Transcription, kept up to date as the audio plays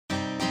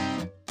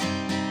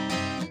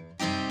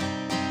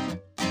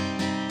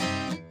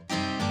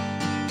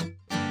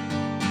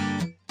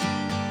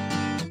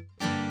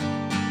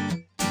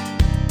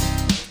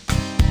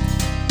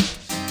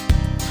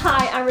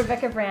I'm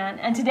Rebecca Brand,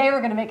 and today we're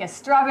going to make a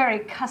strawberry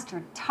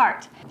custard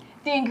tart.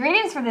 The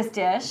ingredients for this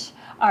dish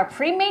are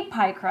pre-made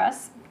pie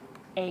crust,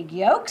 egg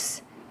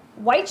yolks,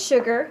 white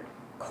sugar,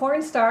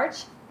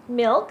 cornstarch,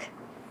 milk,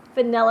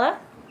 vanilla,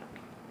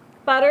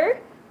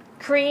 butter,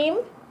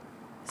 cream,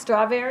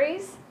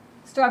 strawberries,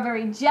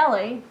 strawberry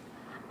jelly,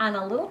 and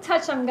a little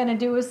touch I'm going to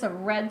do with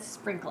some red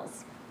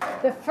sprinkles.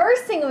 The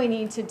first thing we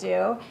need to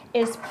do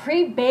is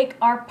pre-bake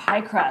our pie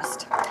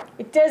crust.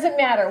 It doesn't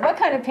matter what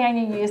kind of pan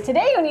you use.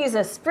 Today you're going to use a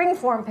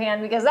springform pan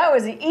because that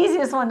was the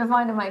easiest one to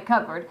find in my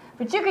cupboard.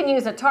 But you can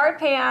use a tart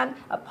pan,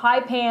 a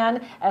pie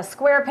pan, a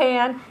square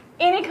pan,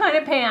 any kind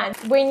of pan.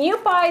 When you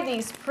buy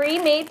these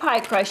pre-made pie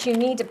crusts, you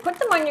need to put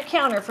them on your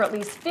counter for at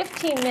least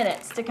 15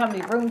 minutes to come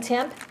to room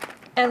temp.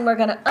 And we're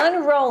going to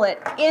unroll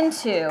it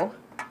into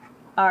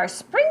our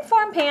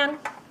springform pan.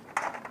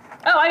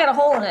 Oh, I got a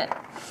hole in it.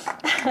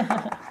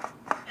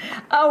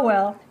 Oh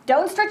well,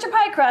 don't stretch your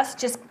pie crust,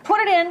 just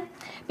put it in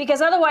because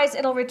otherwise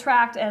it'll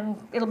retract and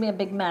it'll be a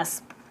big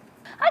mess.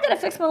 I gotta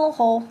fix my little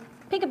hole.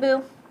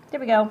 Peekaboo. There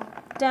we go.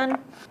 Done.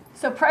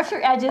 So press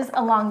your edges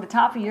along the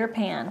top of your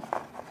pan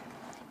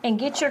and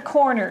get your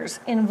corners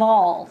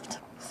involved.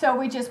 So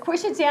we just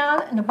push it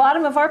down in the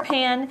bottom of our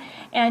pan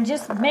and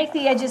just make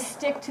the edges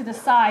stick to the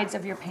sides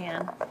of your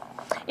pan.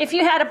 If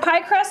you had a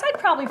pie crust, I'd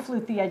probably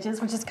flute the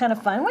edges, which is kind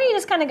of fun, where you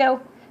just kind of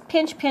go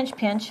pinch, pinch,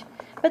 pinch.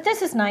 But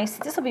this is nice.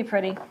 This will be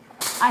pretty.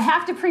 I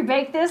have to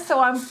pre-bake this, so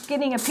I'm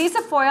getting a piece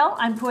of foil.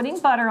 I'm putting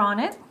butter on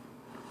it.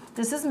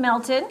 This is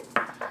melted.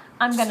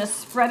 I'm going to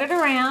spread it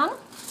around.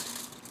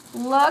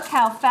 Look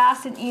how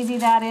fast and easy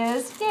that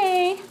is.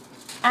 Yay!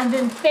 And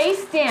then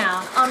face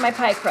down on my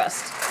pie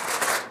crust.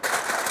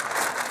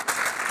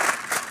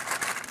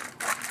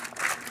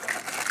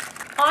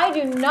 I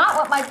do not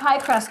want my pie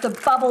crust to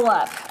bubble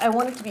up. I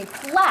want it to be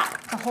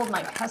flat to hold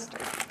my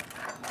custard.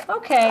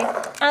 Okay,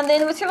 and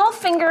then with your little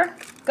finger,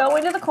 go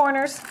into the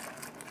corners.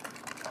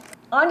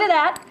 Onto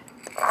that,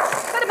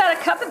 put about a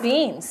cup of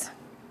beans.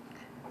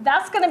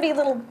 That's going to be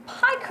little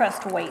pie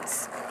crust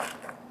weights.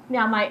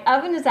 Now my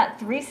oven is at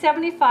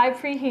 375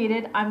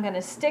 preheated. I'm going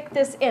to stick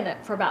this in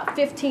it for about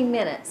 15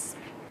 minutes.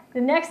 The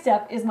next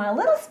step is my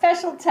little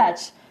special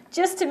touch,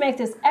 just to make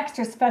this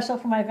extra special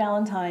for my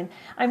Valentine.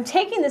 I'm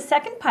taking the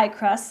second pie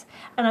crust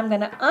and I'm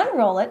going to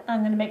unroll it.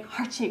 I'm going to make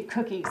heart-shaped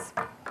cookies.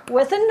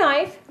 With a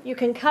knife, you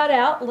can cut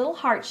out little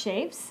heart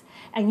shapes,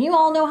 and you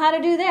all know how to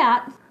do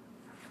that.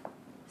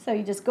 So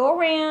you just go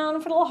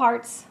around for little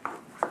hearts.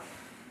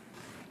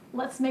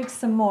 Let's make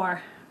some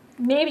more.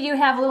 Maybe you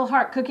have a little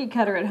heart cookie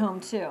cutter at home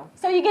too.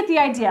 So you get the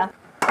idea.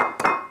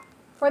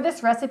 For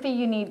this recipe,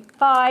 you need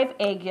 5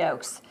 egg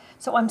yolks.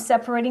 So I'm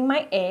separating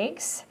my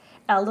eggs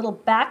a little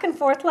back and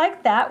forth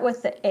like that,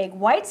 with the egg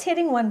whites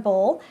hitting one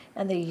bowl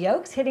and the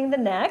yolks hitting the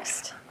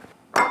next.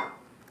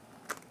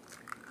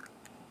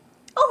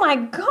 Oh my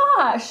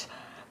gosh,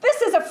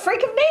 this is a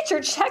freak of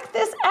nature. Check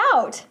this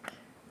out.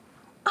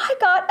 I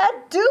got a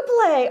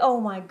double. Oh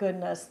my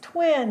goodness,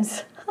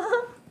 twins.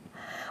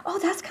 Oh,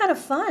 that's kind of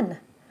fun.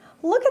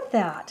 Look at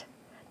that.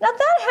 Now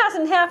that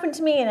hasn't happened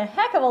to me in a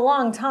heck of a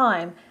long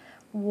time.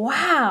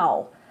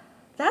 Wow,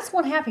 that's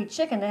one happy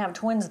chicken to have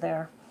twins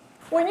there.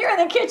 When you're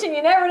in the kitchen,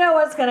 you never know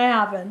what's gonna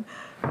happen.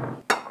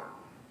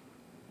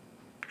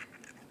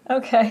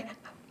 Okay,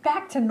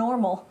 back to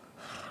normal.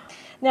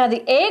 Now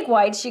the egg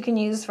whites you can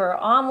use for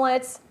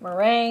omelets,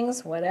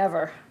 meringues,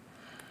 whatever.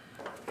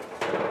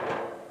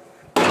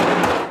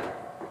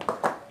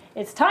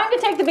 It's time to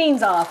take the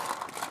beans off.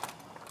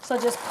 So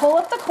just pull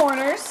up the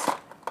corners.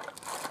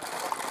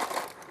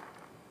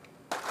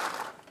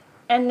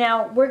 And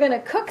now we're going to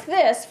cook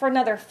this for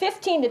another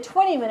 15 to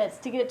 20 minutes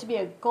to get it to be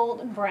a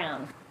golden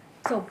brown.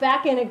 So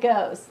back in it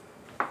goes.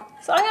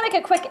 So I'm going to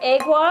make a quick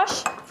egg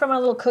wash from our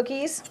little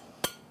cookies.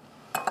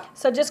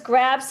 So just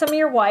grab some of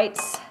your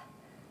whites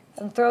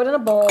and throw it in a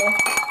bowl.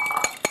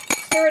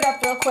 Stir it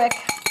up real quick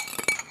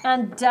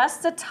and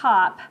dust the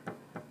top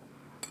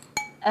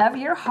of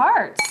your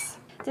hearts.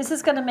 This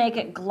is going to make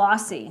it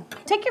glossy.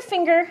 Take your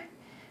finger,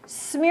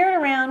 smear it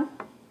around,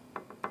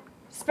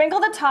 sprinkle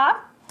the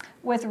top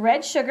with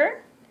red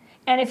sugar.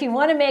 And if you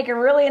want to make a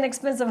really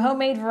inexpensive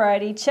homemade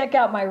variety, check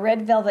out my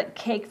red velvet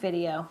cake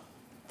video.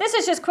 This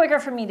is just quicker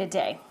for me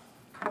today.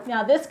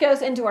 Now this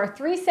goes into our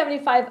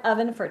 375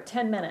 oven for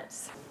 10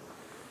 minutes.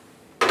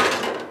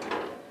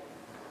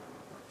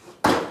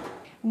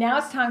 Now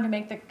it's time to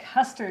make the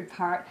custard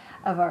part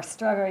of our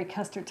strawberry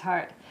custard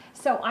tart.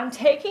 So I'm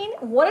taking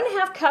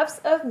 1.5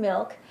 cups of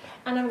milk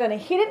and I'm going to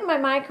heat it in my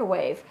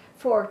microwave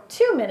for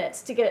 2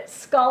 minutes to get it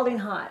scalding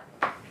hot.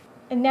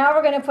 And now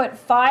we're going to put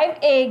 5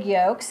 egg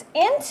yolks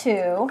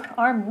into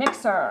our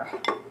mixer.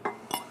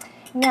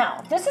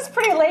 Now, this is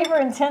pretty labor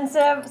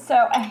intensive,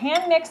 so a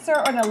hand mixer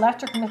or an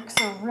electric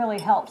mixer really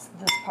helps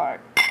this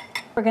part.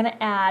 We're going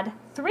to add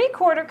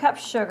 3/4 cup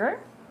sugar.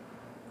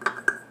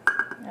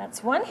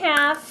 That's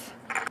 1/2.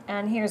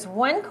 And here's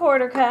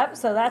 1/4 cup,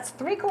 so that's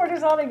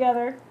 3/4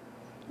 altogether.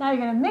 Now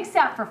you're going to mix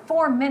that for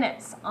 4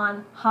 minutes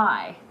on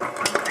high.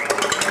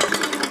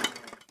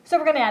 So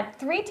we're going to add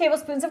 3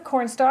 tablespoons of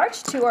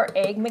cornstarch to our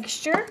egg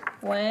mixture.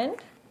 1,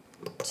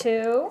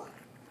 2,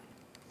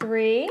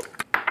 3,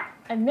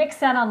 and mix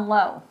that on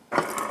low.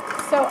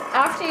 So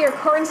after your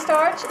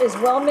cornstarch is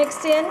well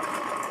mixed in,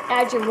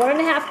 add your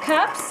 1½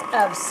 cups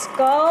of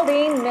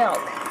scalding milk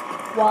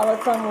while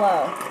it's on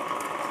low.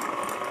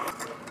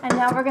 And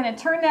now we're going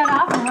to turn that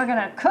off and we're going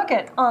to cook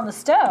it on the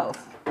stove.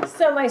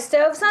 So my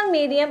stove's on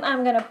medium.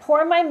 I'm going to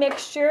pour my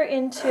mixture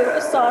into a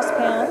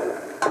saucepan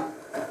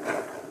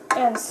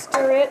and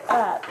stir it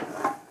up.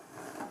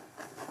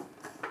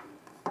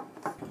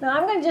 Now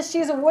I'm going to just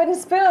use a wooden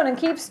spoon and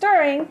keep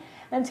stirring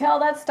until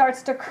that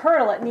starts to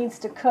curdle. It needs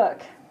to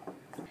cook.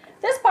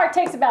 This part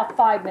takes about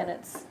 5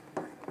 minutes.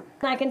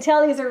 I can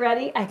tell these are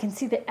ready. I can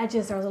see the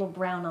edges are a little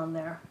brown on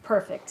there.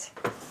 Perfect.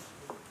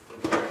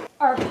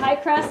 Our pie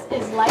crust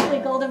is lightly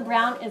golden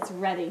brown. It's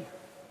ready.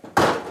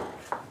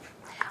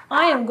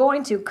 I am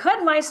going to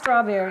cut my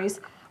strawberries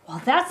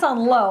while that's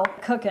on low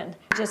cooking.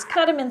 Just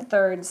cut them in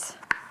thirds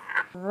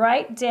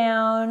right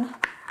down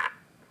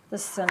the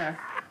center.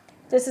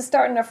 This is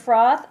starting to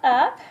froth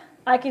up.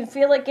 I can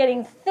feel it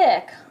getting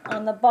thick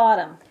on the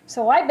bottom.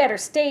 So I better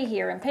stay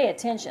here and pay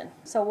attention.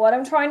 So what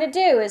I'm trying to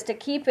do is to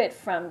keep it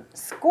from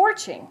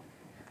scorching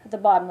at the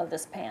bottom of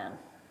this pan.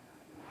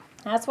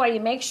 That's why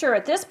you make sure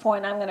at this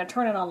point I'm going to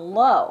turn it on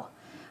low.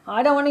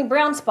 I don't want any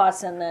brown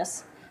spots in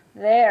this.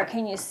 There,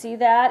 can you see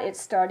that?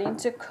 It's starting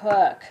to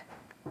cook.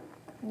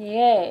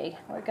 Yay,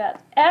 we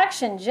got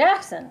action,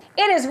 Jackson.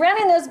 It is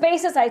rounding those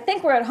bases. I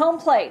think we're at home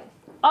plate.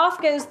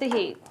 Off goes the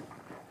heat.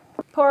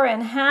 Pour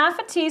in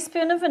 ½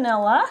 teaspoon of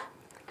vanilla.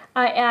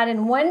 I add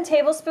in 1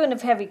 tablespoon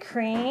of heavy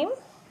cream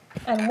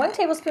and 1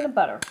 tablespoon of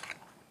butter.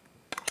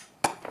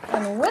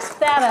 And whisk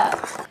that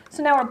up.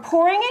 So now we're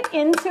pouring it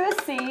into a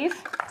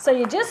sieve. So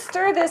you just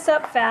stir this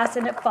up fast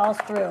and it falls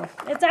through.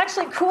 It's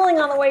actually cooling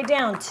on the way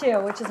down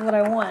too, which is what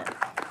I want.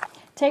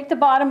 Take the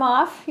bottom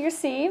off your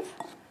sieve.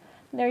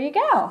 There you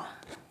go.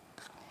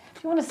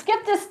 If you want to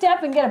skip this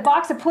step and get a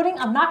box of pudding,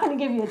 I'm not going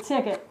to give you a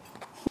ticket.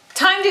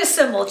 Time to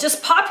assemble.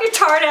 Just pop your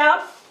tart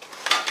out.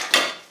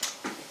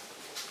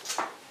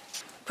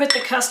 Put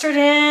the custard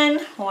in.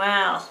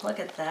 Wow, look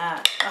at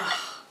that.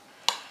 Oh,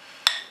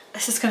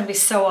 this is going to be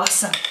so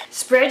awesome.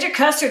 Spread your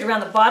custard around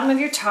the bottom of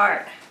your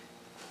tart.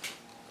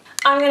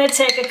 I'm going to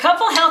take a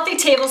couple healthy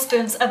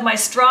tablespoons of my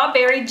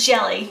strawberry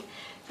jelly.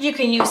 You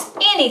can use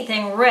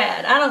anything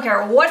red. I don't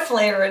care what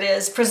flavor it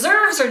is.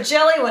 Preserves or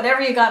jelly,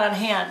 whatever you got on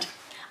hand.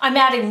 I'm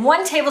adding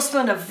 1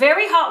 tablespoon of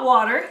very hot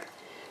water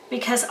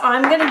because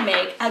I'm going to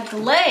make a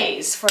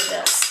glaze for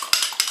this.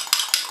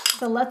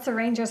 So let's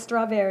arrange our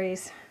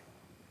strawberries.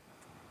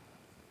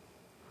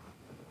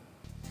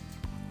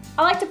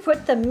 I like to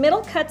put the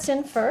middle cuts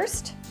in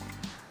first,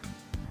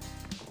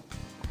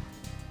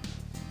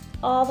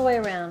 all the way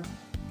around.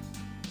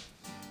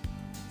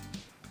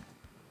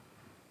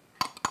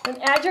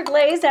 And add your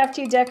glaze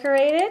after you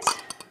decorate it.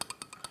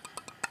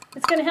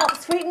 It's going to help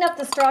sweeten up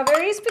the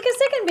strawberries because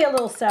they can be a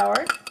little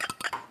sour.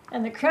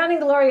 And the crowning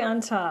glory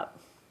on top.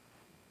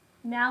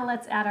 Now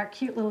let's add our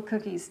cute little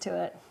cookies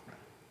to it.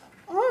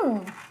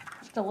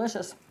 It's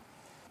delicious.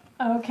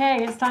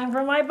 Okay, it's time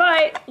for my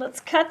bite. Let's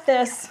cut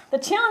this. The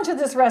challenge with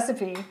this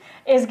recipe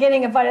is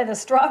getting a bite of the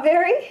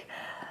strawberry,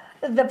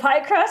 the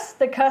pie crust,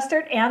 the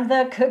custard, and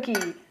the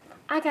cookie.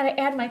 I gotta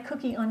add my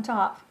cookie on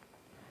top.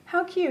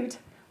 How cute.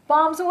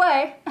 Bombs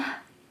away.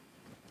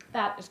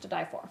 That is to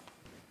die for.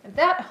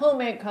 That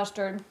homemade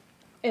custard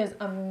is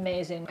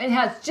amazing. It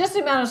has just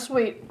the amount of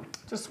sweet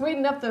to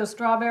sweeten up those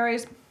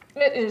strawberries.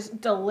 It is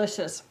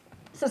delicious.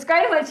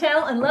 Subscribe to my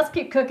channel and let's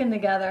keep cooking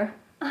together.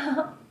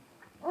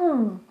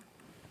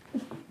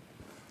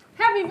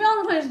 Happy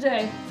Valentine's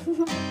Day!